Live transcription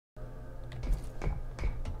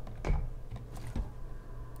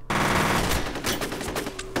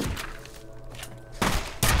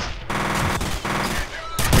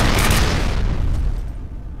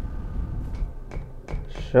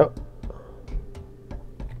Zo.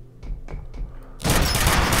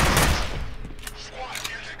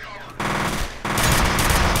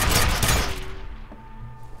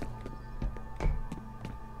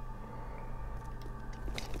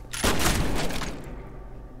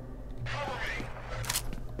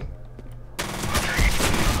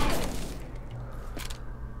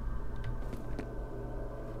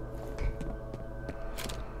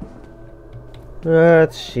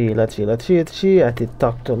 Let's see. I did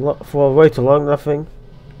talk for way too long, nothing.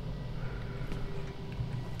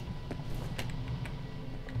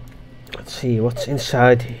 Let's see what's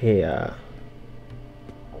inside here.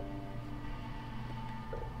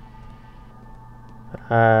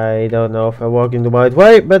 I don't know if I walk in the right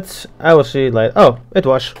way, but I will see later. Oh, it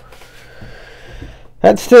was.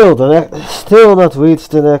 And still not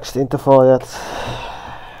reached the next interval yet.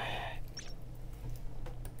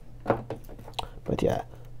 But yeah,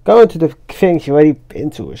 going to the things you already been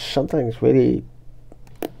to is sometimes really,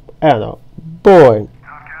 I don't know, boring.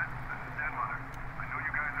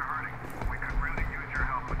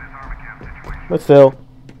 But still,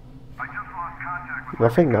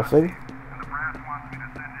 nothing.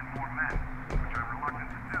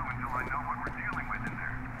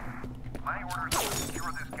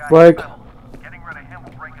 Break.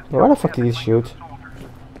 Why the fuck did he shoot?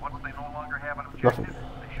 Nothing.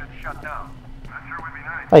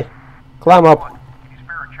 Hey, climb up.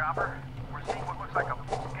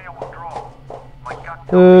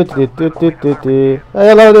 Dude. Hey,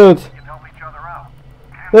 hello, dude.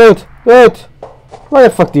 Dude. Why the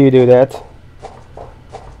fuck do you do that?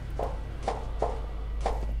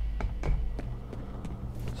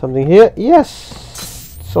 Something here?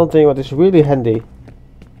 Yes! Something what is really handy.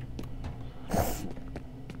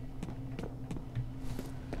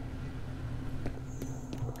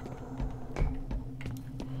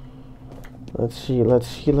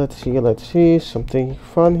 Let's see. Something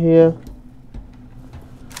fun here.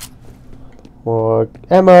 More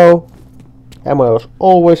ammo. Ammo is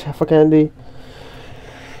always for candy.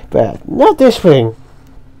 But not this thing.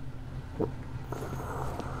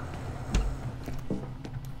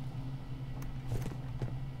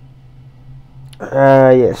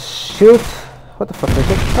 Yes, shoot. What the fuck is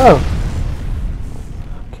it? Oh.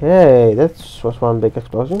 Okay, that was one big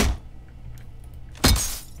explosion.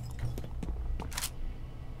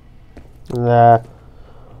 Nah,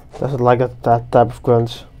 doesn't like that type of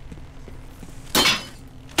grunts.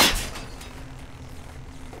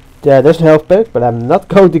 Yeah, there's a health pack, but I'm not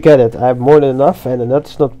going to get it. I have more than enough, and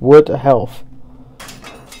that's not worth a health.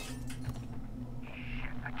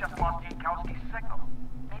 I just lost Yankowski's signal.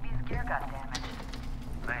 Maybe his gear got damaged.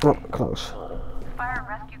 Oh, close. Fire and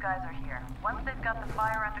rescue guys are here. Once they've got the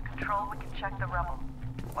fire under control, we can check the rebels.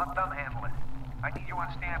 Let them handle it. I need you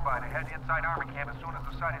on standby to head inside Army Camp as soon as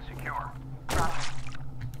the site is secure.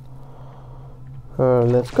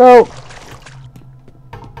 Let's go.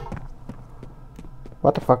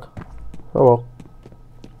 What the fuck? Oh well.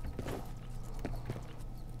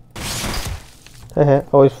 Hehe,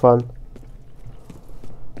 always fun.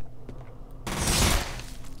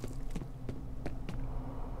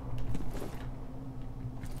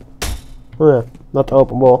 Oh yeah, not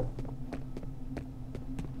open wall.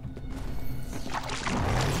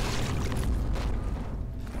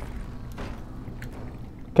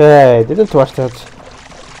 Okay, didn't trust that.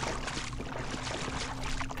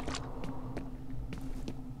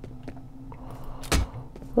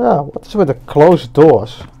 Ah, what is with the closed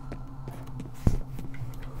doors?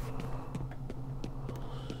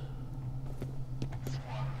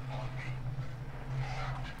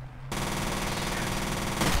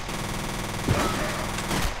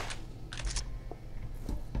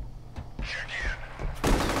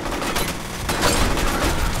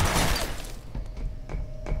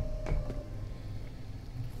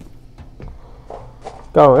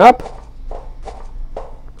 Going up.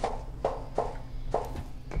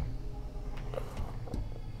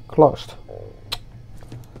 Closed.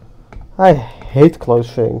 I hate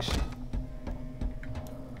closed things.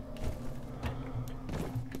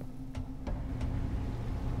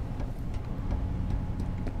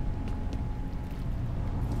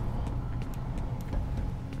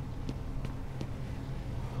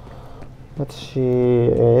 Let's see.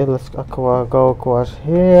 Let's go across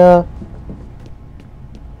here.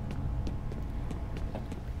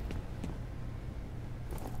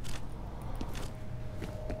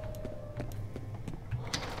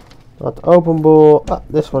 Not openable. Ah,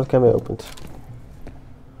 this one can be opened.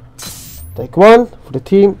 Take one for the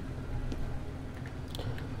team.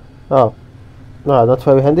 Oh, no, not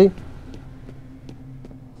very handy.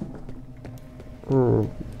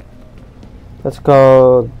 Let's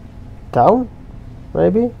go down,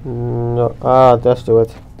 maybe? No. Ah, let's do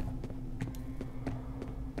it.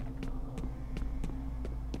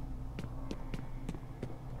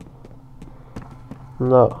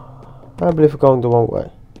 No. I believe we're going the wrong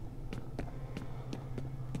way.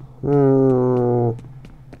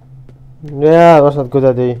 Yeah, that was not a good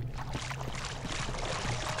idea.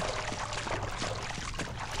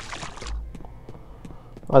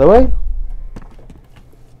 Other way?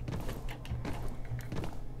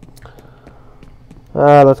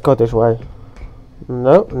 Let's go this way.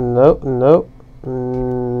 No, no, no,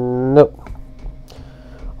 no.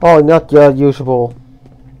 Oh, not your usable.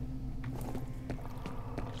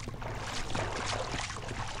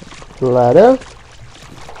 Ladder.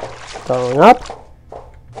 Going up.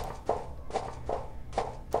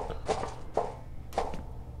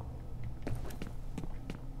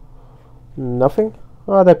 Nothing.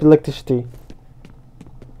 Oh, that electricity.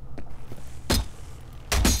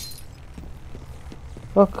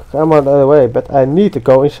 Look, I'm on the other way, but I need to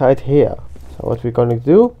go inside here. So what we're gonna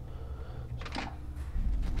do?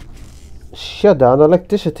 Shut down the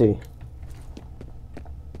electricity.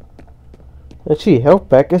 And see, health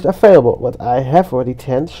pack is available, but I have already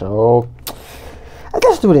 10, so I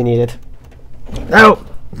guess really need it. No,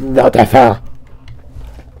 not ever.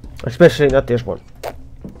 Especially not this one,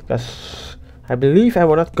 because I believe I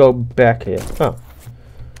will not go back here. Oh,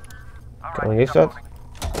 going this side.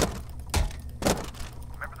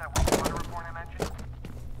 Remember that water report I mentioned?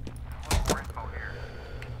 Look for info here.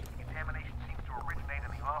 Contamination seems to originate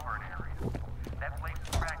in the Auburn area. That place is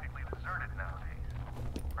practically deserted nowadays.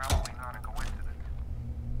 Probably not a coincidence.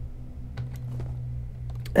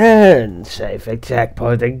 And save a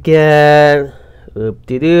checkpoint again.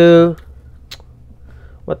 Oop-de-doo.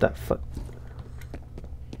 What the fuck?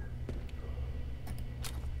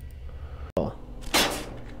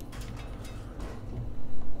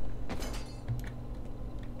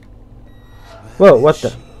 Whoa, what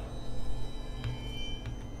the?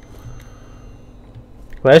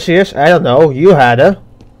 Where she is? I don't know. You had her.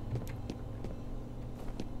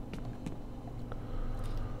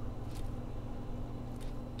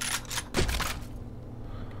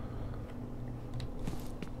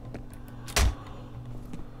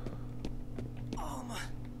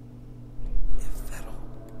 F.E.A.R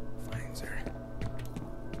finds her.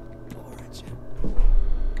 Origin.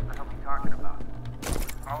 What the hell are you talking about?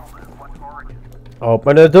 Oh, what's origin?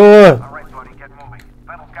 Open the door. Alright, buddy, get moving.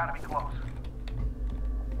 Battle's gotta be close.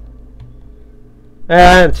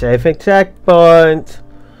 And saving checkpoint.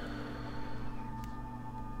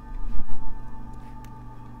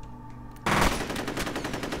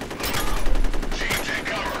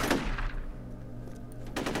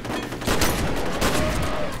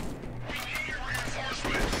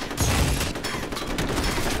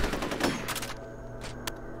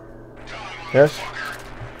 Yes.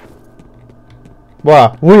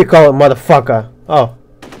 Wow, what do you call it, motherfucker? Oh.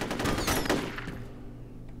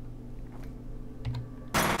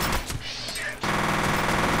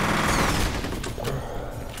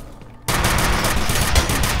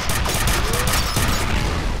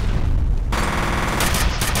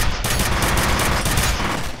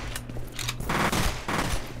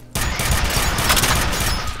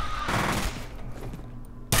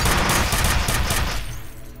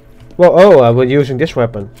 Well, oh, I was using this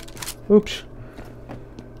weapon. Oops.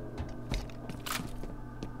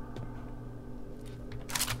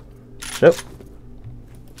 So.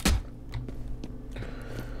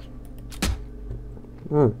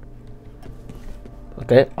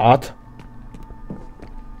 Okay, odd.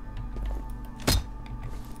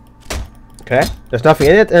 Okay, there's nothing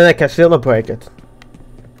in it and I can still not break it.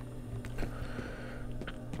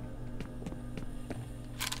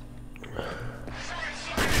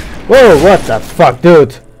 Whoa, what the fuck,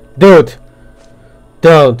 dude? Dude!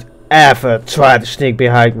 Don't ever try to sneak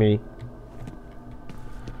behind me.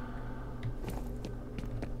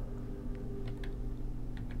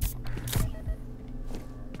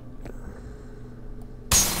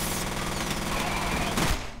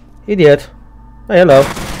 Idiot. Oh, hello.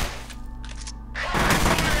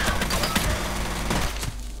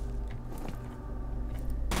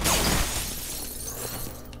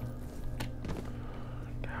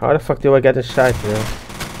 How the fuck do I get inside here?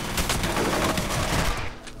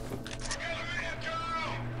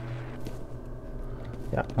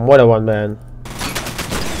 Yeah, more than one man.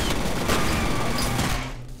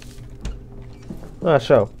 Ah,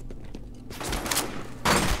 so.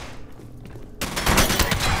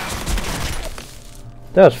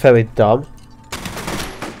 That was very dumb.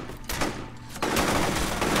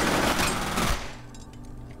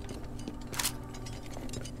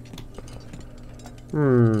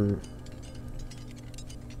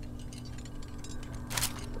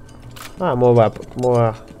 Ah, more weapon,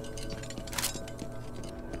 more.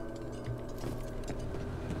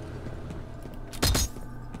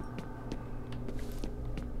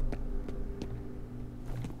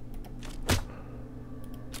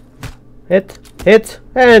 Hit,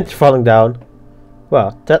 and falling down.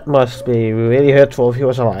 Well, that must be really hurtful if he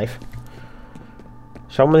was alive.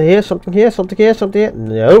 Someone here, something here, something here, something here.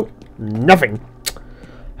 No, nothing.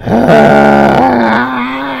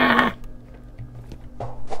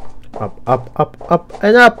 Up,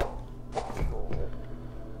 and up.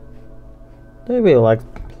 They really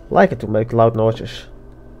like it to make loud noises.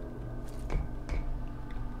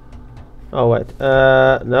 Oh wait,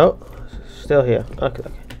 no, still here. Okay.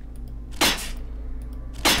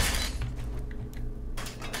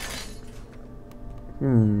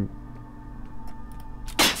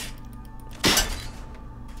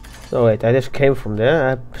 Oh wait, I just came from there.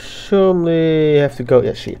 I presumably have to go.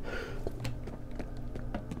 Yes, see.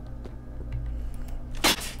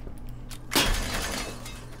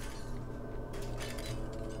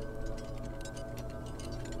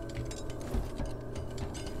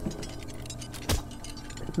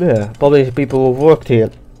 Yeah, probably people who worked here.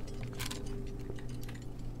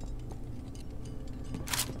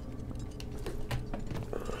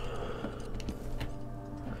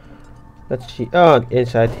 Let's see. Oh,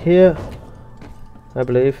 inside here, I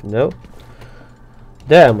believe. No.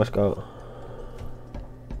 There I must go.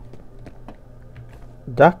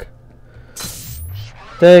 Duck.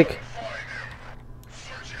 Take.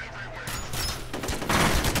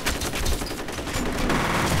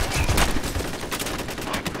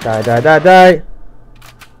 Die.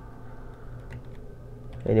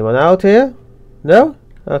 Anyone out here? No?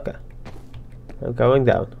 Okay. I'm going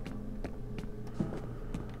down.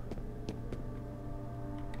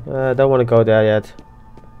 I don't want to go there yet.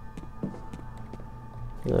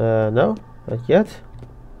 No, not yet.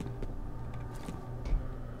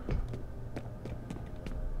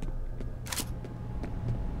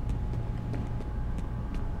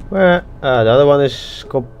 Where? The other one is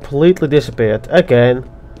completely disappeared again.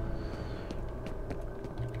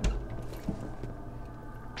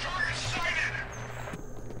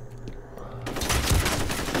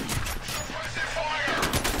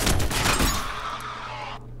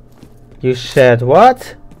 You said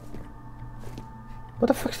what? What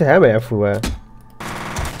the fuck's the hammer everywhere?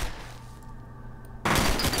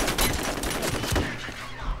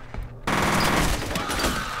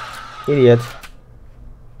 Idiot.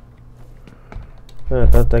 I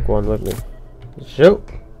can't take one with me. So.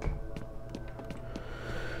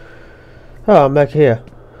 Oh, I'm back here.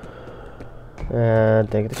 And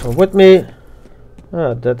take this one with me.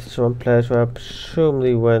 Ah, that's one place where I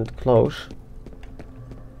presumably went close.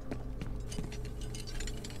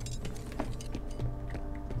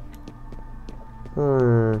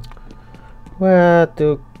 Where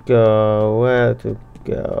to go? Where to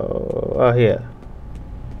go? Oh, here.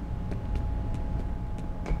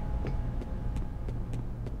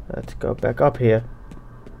 Let's go back up here.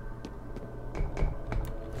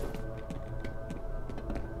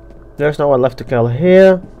 There's no one left to kill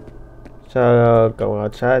here. So, go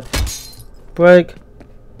outside. Break.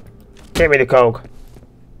 Give me the coke.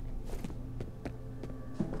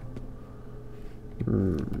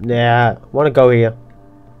 Yeah, wanna go here.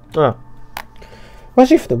 Oh. Was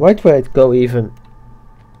even the right way to go even.